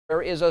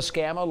There is a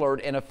scam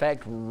alert in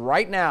effect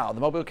right now. The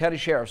Mobile County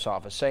Sheriff's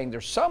Office saying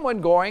there's someone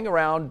going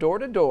around door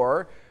to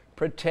door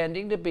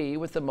pretending to be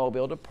with the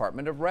Mobile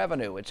Department of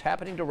Revenue. It's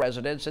happening to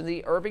residents in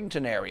the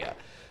Irvington area.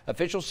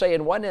 Officials say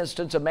in one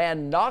instance, a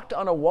man knocked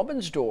on a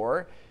woman's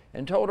door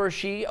and told her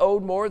she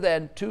owed more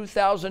than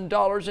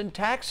 $2,000 in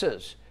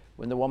taxes.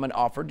 When the woman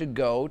offered to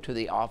go to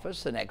the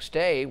office the next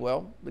day,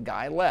 well, the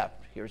guy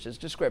left. Here's his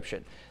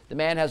description. The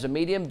man has a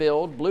medium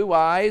build, blue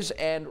eyes,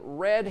 and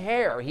red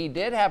hair. He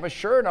did have a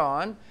shirt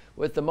on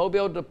with the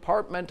Mobile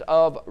Department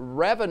of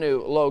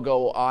Revenue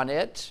logo on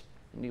it.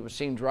 And he was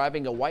seen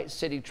driving a white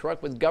city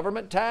truck with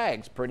government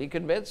tags. Pretty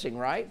convincing,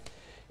 right?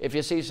 If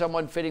you see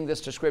someone fitting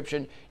this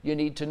description, you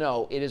need to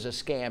know it is a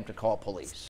scam to call police.